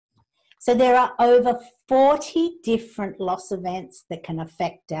So there are over 40 different loss events that can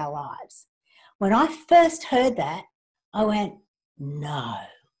affect our lives. When I first heard that, I went, no,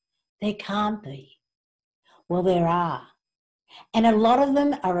 there can't be. Well, there are. And a lot of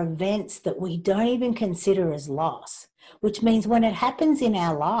them are events that we don't even consider as loss, which means when it happens in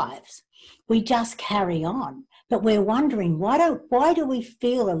our lives, we just carry on. But we're wondering, why do we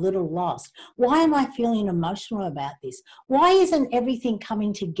feel a little lost? Why am I feeling emotional about this? Why isn't everything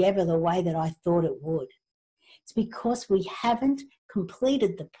coming together the way that I thought it would? It's because we haven't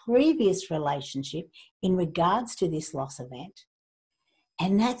completed the previous relationship in regards to this loss event.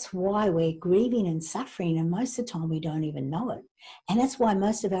 And that's why we're grieving and suffering, and most of the time we don't even know it. And that's why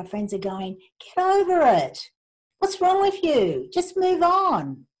most of our friends are going, get over it. What's wrong with you? Just move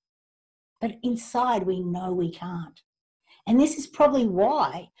on. But inside we know we can't. And this is probably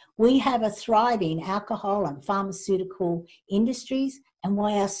why we have a thriving alcohol and pharmaceutical industries, and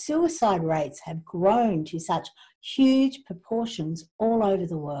why our suicide rates have grown to such huge proportions all over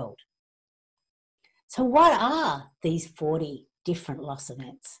the world. So what are these 40 different loss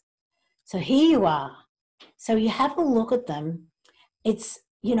events? So here you are. So you have a look at them. It's,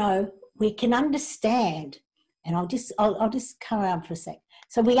 we can understand, and I'll just come around for a sec.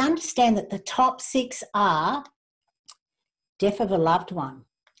 So we understand that the top 6 are death of a loved one,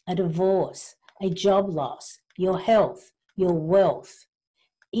 a divorce, a job loss, your health, your wealth,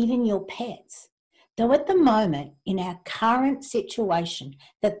 even your pets. Though at the moment, in our current situation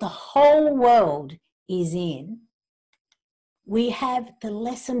that the whole world is in, we have the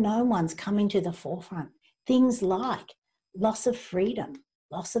lesser known ones coming to the forefront. Things like loss of freedom,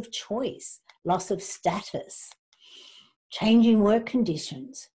 loss of choice, loss of status, changing work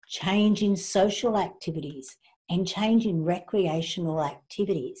conditions, change in social activities, and change in recreational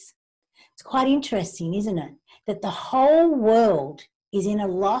activities. It's quite interesting, isn't it, that the whole world is in a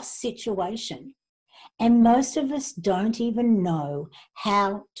loss situation, and most of us don't even know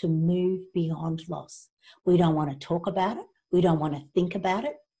how to move beyond loss. We don't want to talk about it. We don't want to think about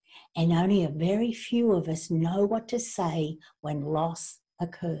it. And only a very few of us know what to say when loss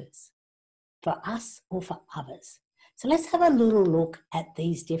occurs, for us or for others. So let's have a little look at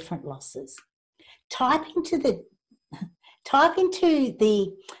these different losses. Type into the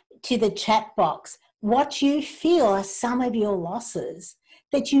chat box what you feel are some of your losses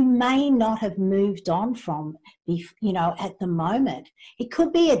that you may not have moved on from, at the moment. It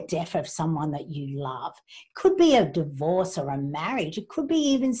could be a death of someone that you love. It could be a divorce or a marriage. It could be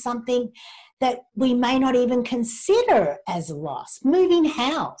even something that we may not even consider as a loss. Moving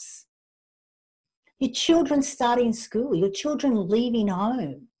house. Your children starting school. Your children leaving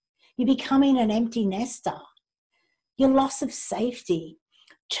home. You're becoming an empty nester. Your loss of safety.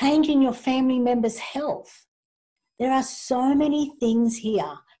 Changing your family member's health. There are so many things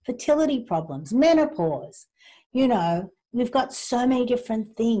here. Fertility problems, menopause. We've got so many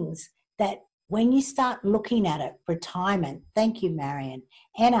different things that when you start looking at it, retirement, thank you, Marion.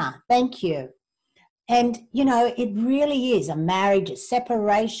 Anna, thank you. And, it really is a marriage, a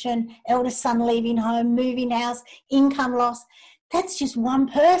separation, eldest son leaving home, moving house, income loss. That's just one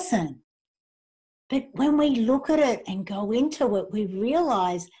person. But when we look at it and go into it, we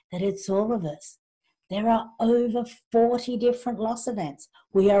realise that it's all of us. There are over 40 different loss events.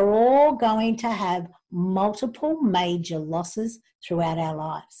 We are all going to have multiple major losses throughout our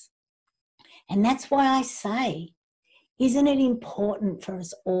lives. And that's why I say, isn't it important for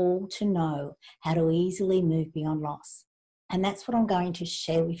us all to know how to easily move beyond loss? And that's what I'm going to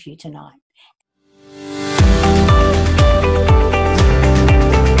share with you tonight.